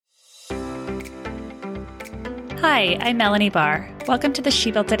Hi, I'm Melanie Barr. Welcome to the She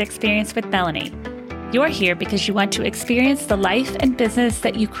Built It Experience with Melanie. You're here because you want to experience the life and business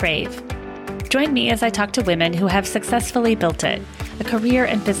that you crave. Join me as I talk to women who have successfully built it, a career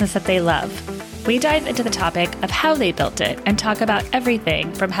and business that they love. We dive into the topic of how they built it and talk about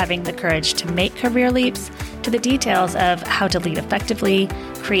everything from having the courage to make career leaps to the details of how to lead effectively,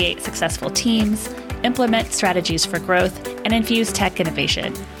 create successful teams, implement strategies for growth, and infuse tech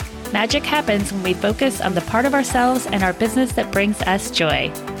innovation. Magic happens when we focus on the part of ourselves and our business that brings us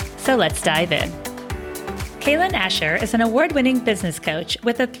joy. So let's dive in. Cailen Ascher is an award-winning business coach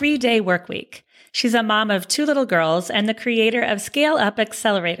with a 3-day work week. She's a mom of 2 little girls and the creator of Scale-Up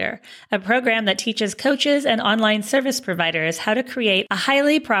Accelerator, a program that teaches coaches and online service providers how to create a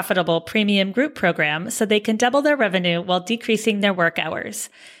highly profitable premium group program so they can double their revenue while decreasing their work hours.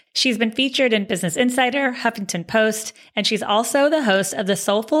 She's been featured in Business Insider, Huffington Post, and she's also the host of the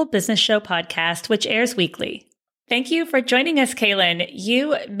Soulful Business Show podcast, which airs weekly. Thank you for joining us, Cailen.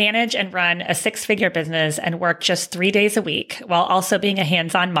 You manage and run a 6-figure business and work just 3 days a week while also being a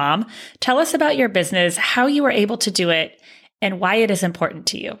hands-on mom. Tell us about your business, how you were able to do it, and why it is important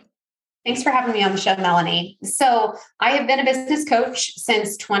to you. Thanks for having me on the show, Melanie. So I have been a business coach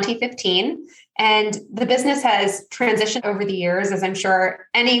since 2015, and the business has transitioned over the years, as I'm sure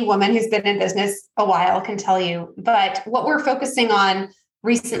any woman who's been in business a while can tell you. But what we're focusing on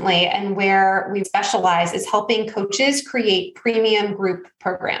recently and where we specialize is helping coaches create premium group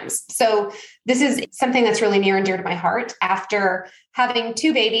programs. So this is something that's really near and dear to my heart after having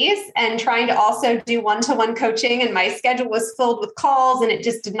 2 babies and trying to also do one-to-one coaching, and my schedule was filled with calls and it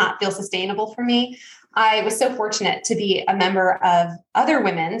just did not feel sustainable for me. I was so fortunate to be a member of other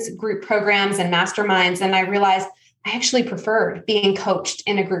women's group programs and masterminds, and I realized I actually preferred being coached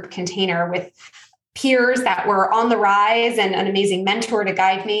in a group container with peers that were on the rise and an amazing mentor to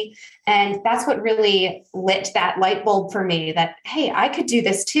guide me. And that's what really lit that light bulb for me that, hey, I could do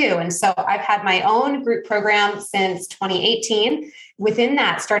this too. And so I've had my own group program since 2018. Within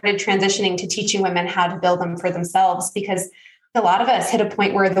that, started transitioning to teaching women how to build them for themselves, because a lot of us hit a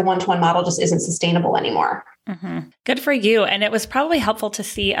point where the one-to-one model just isn't sustainable anymore. Mm-hmm. Good for you. And it was probably helpful to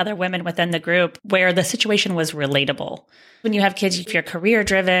see other women within the group where the situation was relatable. When you have kids, if you're career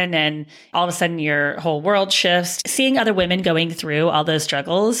driven and all of a sudden your whole world shifts, seeing other women going through all those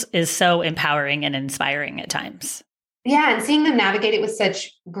struggles is so empowering and inspiring at times. Yeah. And seeing them navigate it with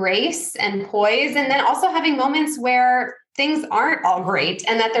such grace and poise, and then also having moments where things aren't all great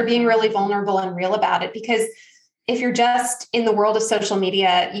and that they're being really vulnerable and real about it. Because if you're just in the world of social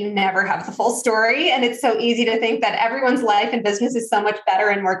media, you never have the full story. And it's so easy to think that everyone's life and business is so much better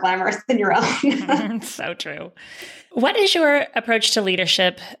and more glamorous than your own. So true. What is your approach to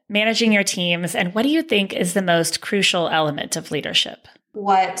leadership, managing your teams, and what do you think is the most crucial element of leadership?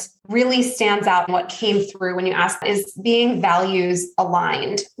 What really stands out and what came through when you asked is being values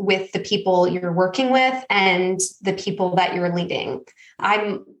aligned with the people you're working with and the people that you're leading.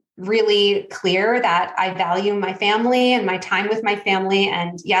 I'm really clear that I value my family and my time with my family.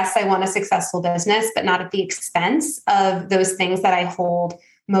 And yes, I want a successful business, but not at the expense of those things that I hold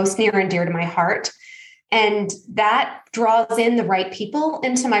most near and dear to my heart. And that draws in the right people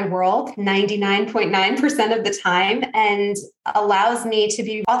into my world 99.9% of the time and allows me to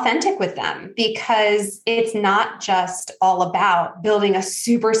be authentic with them, because it's not just all about building a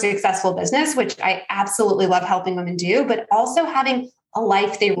super successful business, which I absolutely love helping women do, but also having a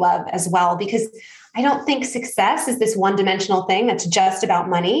life they love as well. Because I don't think success is this one-dimensional thing that's just about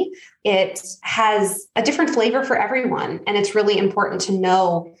money. It has a different flavor for everyone. And it's really important to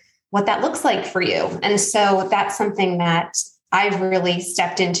know what that looks like for you. And so that's something that I've really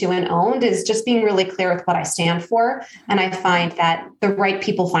stepped into and owned, is just being really clear with what I stand for. And I find that the right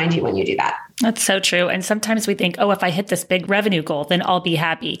people find you when you do that. That's so true. And sometimes we think, oh, if I hit this big revenue goal, then I'll be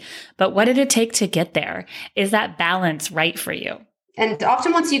happy. But what did it take to get there? Is that balance right for you? And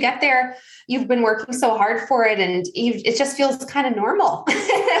often once you get there, you've been working so hard for it and it just feels kind of normal.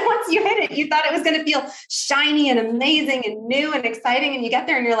 Once you hit it, you thought it was going to feel shiny and amazing and new and exciting. And you get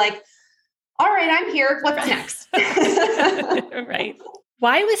there and you're like, all right, I'm here. What's next? Right.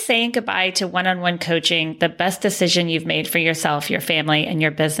 Why was saying goodbye to one-on-one coaching the best decision you've made for yourself, your family, and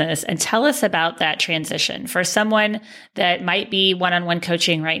your business? And tell us about that transition for someone that might be one-on-one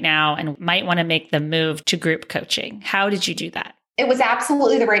coaching right now and might want to make the move to group coaching. How did you do that? It was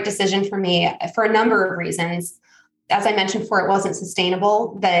absolutely the right decision for me for a number of reasons. As I mentioned before, it wasn't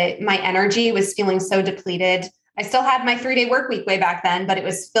sustainable. My energy was feeling so depleted. I still had my 3-day work week way back then, but it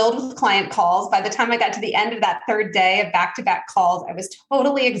was filled with client calls. By the time I got to the end of that 3rd day of back-to-back calls, I was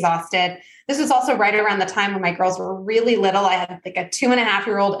totally exhausted. This was also right around the time when my girls were really little. I had like a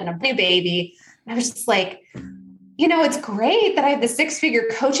 2.5-year-old and a new baby. And I was just like, it's great that I have the 6-figure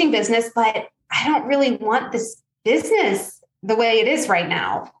coaching business, but I don't really want this business the way it is right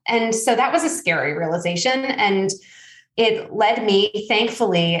now. And so that was a scary realization. And it led me,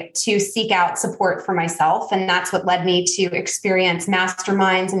 thankfully, to seek out support for myself. And that's what led me to experience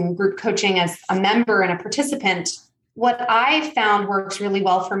masterminds and group coaching as a member and a participant. What I found works really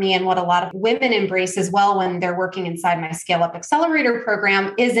well for me and what a lot of women embrace as well when they're working inside my Scale-Up Accelerator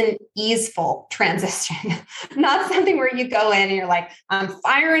program is an easeful transition, not something where you go in and you're like, I'm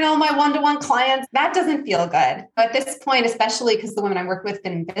firing all my one-to-one clients. That doesn't feel good. At this point, especially because the women I work with have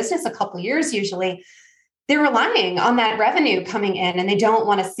been in business a couple of years usually, they're relying on that revenue coming in and they don't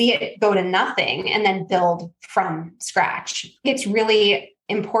want to see it go to nothing and then build from scratch. It's really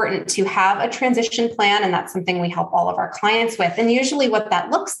important to have a transition plan. And that's something we help all of our clients with. And usually what that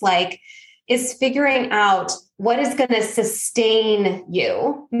looks like is figuring out what is going to sustain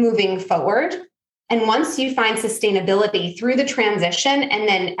you moving forward. And once you find sustainability through the transition, and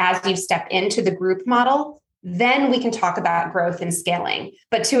then as you step into the group model, then we can talk about growth and scaling.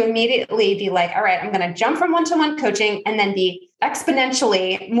 But to immediately be like, all right, I'm going to jump from one-to-one coaching and then be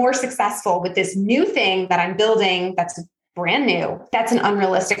exponentially more successful with this new thing that I'm building that's brand new. That's an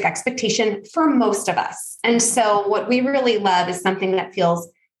unrealistic expectation for most of us. And so what we really love is something that feels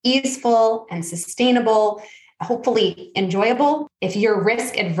easeful and sustainable, hopefully enjoyable. If you're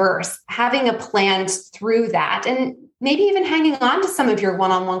risk adverse, having a plan through that and maybe even hanging on to some of your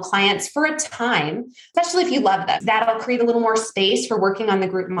one-on-one clients for a time, especially if you love them, that'll create a little more space for working on the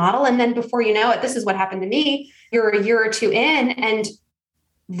group model. And then before you know it, this is what happened to me. You're a year or two in and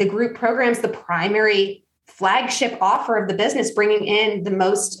the group program's the primary flagship offer of the business, bringing in the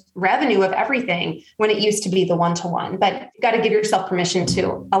most revenue of everything when it used to be the one-to-one. But you've got to give yourself permission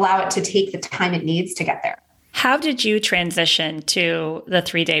to allow it to take the time it needs to get there. How did you transition to the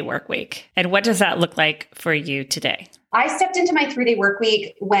 3-day work week? And what does that look like for you today? I stepped into my 3-day work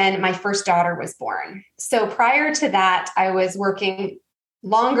week when my first daughter was born. So prior to that, I was working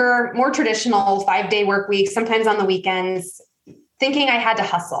longer, more traditional 5-day work weeks, sometimes on the weekends, thinking I had to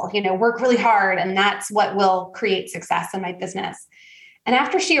hustle, work really hard. And that's what will create success in my business. And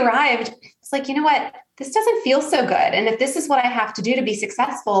after she arrived, it's like, you know what? This doesn't feel so good. And if this is what I have to do to be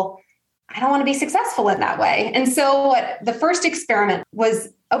successful, I don't want to be successful in that way. And so the first experiment was,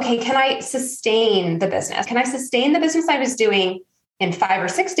 okay, can I sustain the business? Can I sustain the business I was doing in 5 or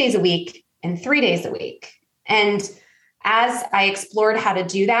 6 days a week and 3 days a week? And as I explored how to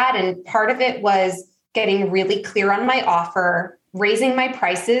do that, and part of it was getting really clear on my offer, raising my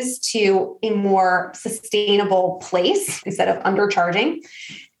prices to a more sustainable place instead of undercharging,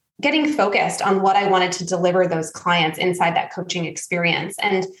 getting focused on what I wanted to deliver those clients inside that coaching experience.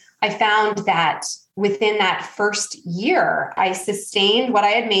 And I found that within that first year, I sustained what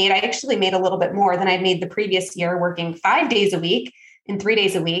I had made. I actually made a little bit more than I'd made the previous year, working 5 days a week and 3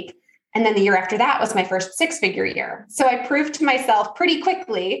 days a week. And then the year after that was my first 6-figure year. So I proved to myself pretty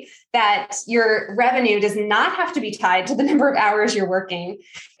quickly that your revenue does not have to be tied to the number of hours you're working.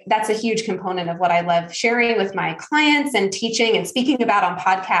 That's a huge component of what I love sharing with my clients and teaching and speaking about on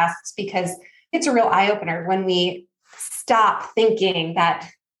podcasts, because it's a real eye-opener when we stop thinking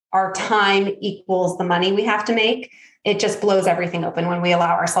that our time equals the money we have to make. It just blows everything open when we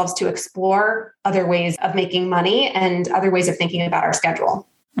allow ourselves to explore other ways of making money and other ways of thinking about our schedule.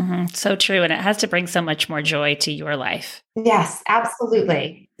 Mm-hmm. So true. And it has to bring so much more joy to your life. Yes,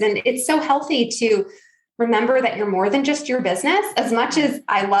 absolutely. And it's so healthy to remember that you're more than just your business. As much as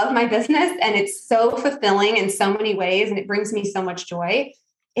I love my business and it's so fulfilling in so many ways and it brings me so much joy,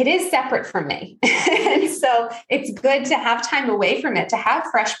 it is separate from me. And so it's good to have time away from it, to have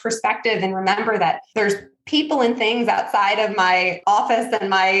fresh perspective and remember that there's people and things outside of my office and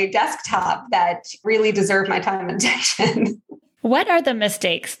my desktop that really deserve my time and attention. What are the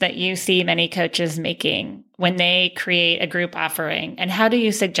mistakes that you see many coaches making when they create a group offering, and how do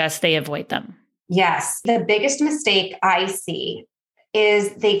you suggest they avoid them? Yes. The biggest mistake I see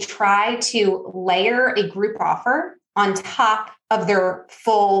is they try to layer a group offer on top of their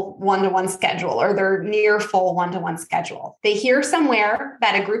full one-to-one schedule or their near full one-to-one schedule. They hear somewhere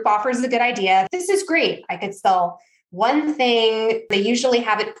that a group offer is a good idea. This is great. I could sell one thing. They usually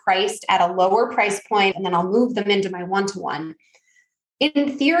have it priced at a lower price point, and then I'll move them into my one-to-one.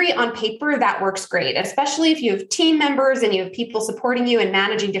 In theory, on paper, that works great, especially if you have team members and you have people supporting you and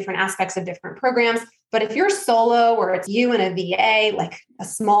managing different aspects of different programs. But if you're solo or it's you and a VA, like a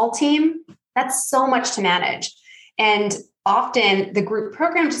small team, that's so much to manage. And often the group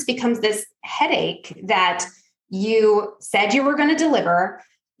program just becomes this headache that you said you were going to deliver.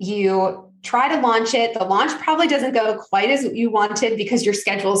 You try to launch it. The launch probably doesn't go quite as you wanted because your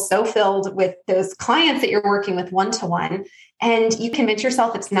schedule is so filled with those clients that you're working with one-to-one. And you convince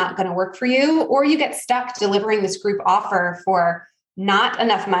yourself it's not going to work for you, or you get stuck delivering this group offer for not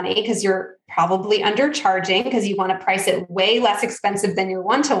enough money because you're probably undercharging because you want to price it way less expensive than your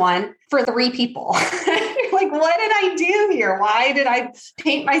one-to-one for 3 people. You're like, what did I do here? Why did I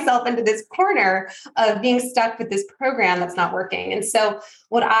paint myself into this corner of being stuck with this program that's not working? And so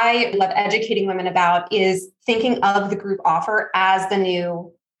what I love educating women about is thinking of the group offer as the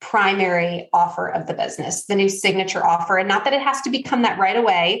new primary offer of the business, the new signature offer. And not that it has to become that right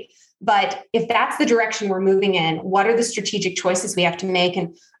away, but if that's the direction we're moving in, what are the strategic choices we have to make?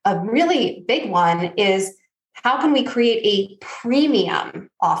 And a really big one is, how can we create a premium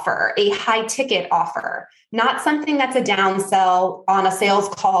offer, a high ticket offer, not something that's a downsell on a sales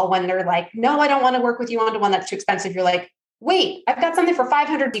call when they're like, no, I don't want to work with you one-to-one. That's too expensive. You're like, wait, I've got something for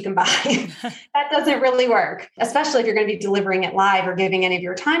 $500 you can buy. That doesn't really work, especially if you're going to be delivering it live or giving any of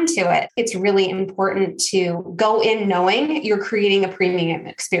your time to it. It's really important to go in knowing you're creating a premium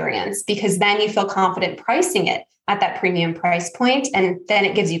experience, because then you feel confident pricing it at that premium price point. And then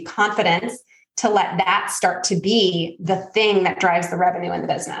it gives you confidence to let that start to be the thing that drives the revenue in the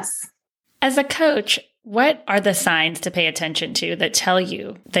business. As a coach, what are the signs to pay attention to that tell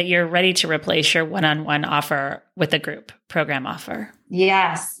you that you're ready to replace your one-on-one offer with a group program offer?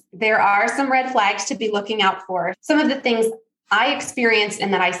 Yes, there are some red flags to be looking out for. Some of the things I experience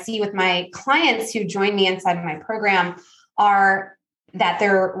and that I see with my clients who join me inside of my program are that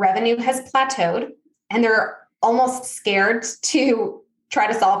their revenue has plateaued and they're almost scared to try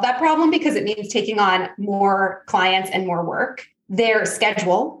to solve that problem because it means taking on more clients and more work. Their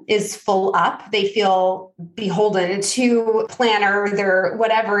schedule is full up. They feel beholden to planner, their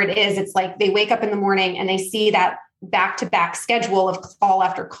whatever it is. It's like they wake up in the morning and they see that back-to-back schedule of call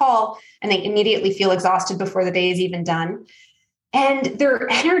after call, and they immediately feel exhausted before the day is even done. And their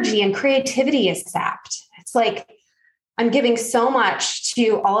energy and creativity is sapped. It's like, I'm giving so much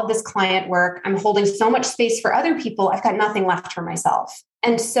to all of this client work. I'm holding so much space for other people. I've got nothing left for myself.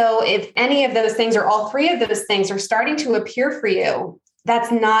 And so if any of those things or all 3 of those things are starting to appear for you,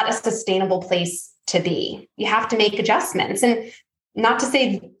 that's not a sustainable place to be. You have to make adjustments. And not to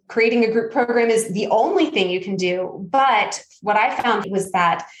say creating a group program is the only thing you can do, but what I found was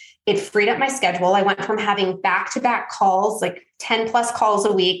that it freed up my schedule. I went from having back-to-back calls, like 10 plus calls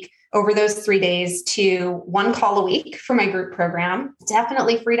a week over those 3 days, to 1 call a week for my group program.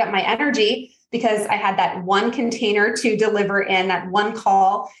 Definitely freed up my energy because I had that one container to deliver in, that one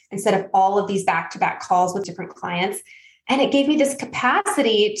call, instead of all of these back-to-back calls with different clients. And it gave me this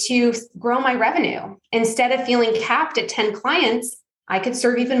capacity to grow my revenue. Instead of feeling capped at 10 clients, I could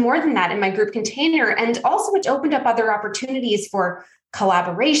serve even more than that in my group container. And also it opened up other opportunities for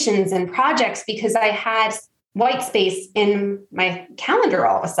collaborations and projects because I had white space in my calendar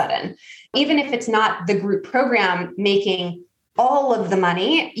all of a sudden. Even if it's not the group program making all of the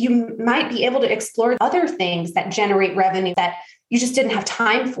money, you might be able to explore other things that generate revenue that you just didn't have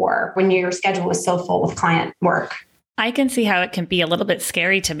time for when your schedule was so full with client work. I can see how it can be a little bit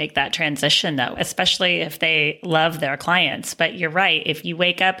scary to make that transition, though, especially if they love their clients. But you're right. If you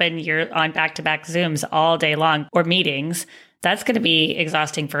wake up and you're on back-to-back Zooms all day long or meetings, that's going to be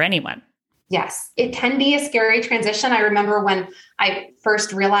exhausting for anyone. Yes, it can be a scary transition. I remember when I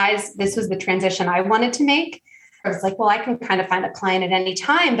first realized this was the transition I wanted to make, I was like, well, I can kind of find a client at any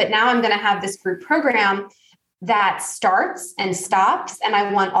time, but now I'm going to have this group program that starts and stops. And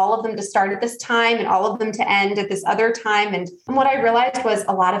I want all of them to start at this time and all of them to end at this other time. And what I realized was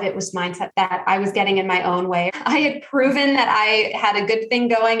a lot of it was mindset that I was getting in my own way. I had proven that I had a good thing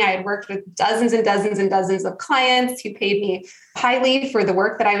going. I had worked with dozens and dozens and dozens of clients who paid me highly for the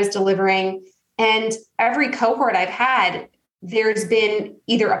work that I was delivering. And every cohort I've had, there's been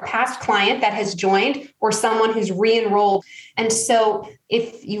either a past client that has joined or someone who's re-enrolled. And so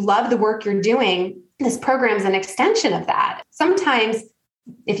if you love the work you're doing, this program is an extension of that. Sometimes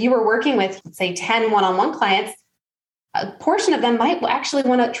if you were working with, let's say, 10 one-on-one clients, a portion of them might actually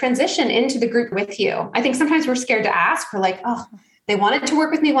want to transition into the group with you. I think sometimes we're scared to ask. We're like, oh, they wanted to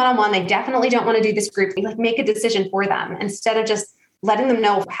work with me one-on-one. They definitely don't want to do this group. Like, make a decision for them instead of just letting them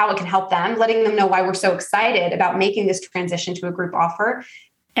know how it can help them, letting them know why we're so excited about making this transition to a group offer.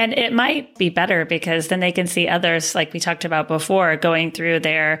 And it might be better because then they can see others, like we talked about before, going through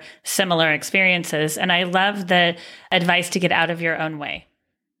their similar experiences. And I love the advice to get out of your own way.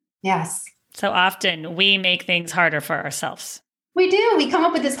 Yes. So often we make things harder for ourselves. We do. We come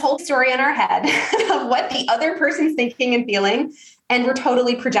up with this whole story in our head of what the other person's thinking and feeling, and we're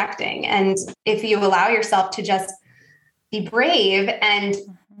totally projecting. And if you allow yourself to just be brave and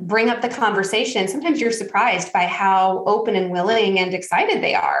bring up the conversation, sometimes you're surprised by how open and willing and excited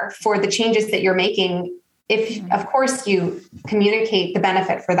they are for the changes that you're making. If, of course, you communicate the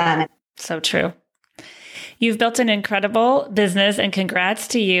benefit for them. So true. You've built an incredible business, and congrats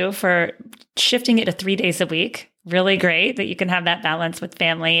to you for shifting it to 3 days a week. Really great that you can have that balance with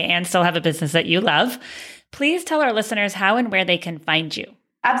family and still have a business that you love. Please tell our listeners how and where they can find you.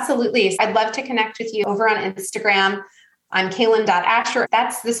 Absolutely. I'd love to connect with you over on Instagram. I'm Cailen.Ascher.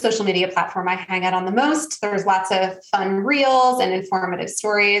 That's the social media platform I hang out on the most. There's lots of fun reels and informative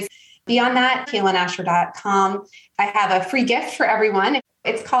stories. Beyond that, CailenAscher.com. I have a free gift for everyone.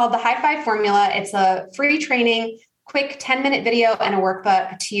 It's called the High Five Formula. It's a free training, quick 10-minute video and a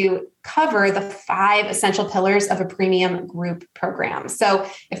workbook to cover the 5 essential pillars of a premium group program. So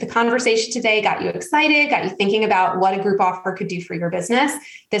if the conversation today got you excited, got you thinking about what a group offer could do for your business,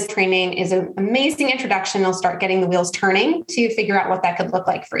 this training is an amazing introduction. It'll start getting the wheels turning to figure out what that could look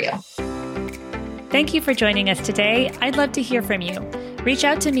like for you. Thank you for joining us today. I'd love to hear from you. Reach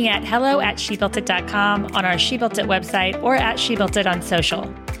out to me at hello@shebuiltit.com on our She Built It website or at She Built It on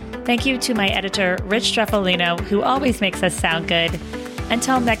social. Thank you to my editor, Rich Streffolino, who always makes us sound good.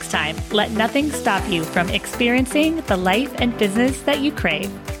 Until next time, let nothing stop you from experiencing the life and business that you crave.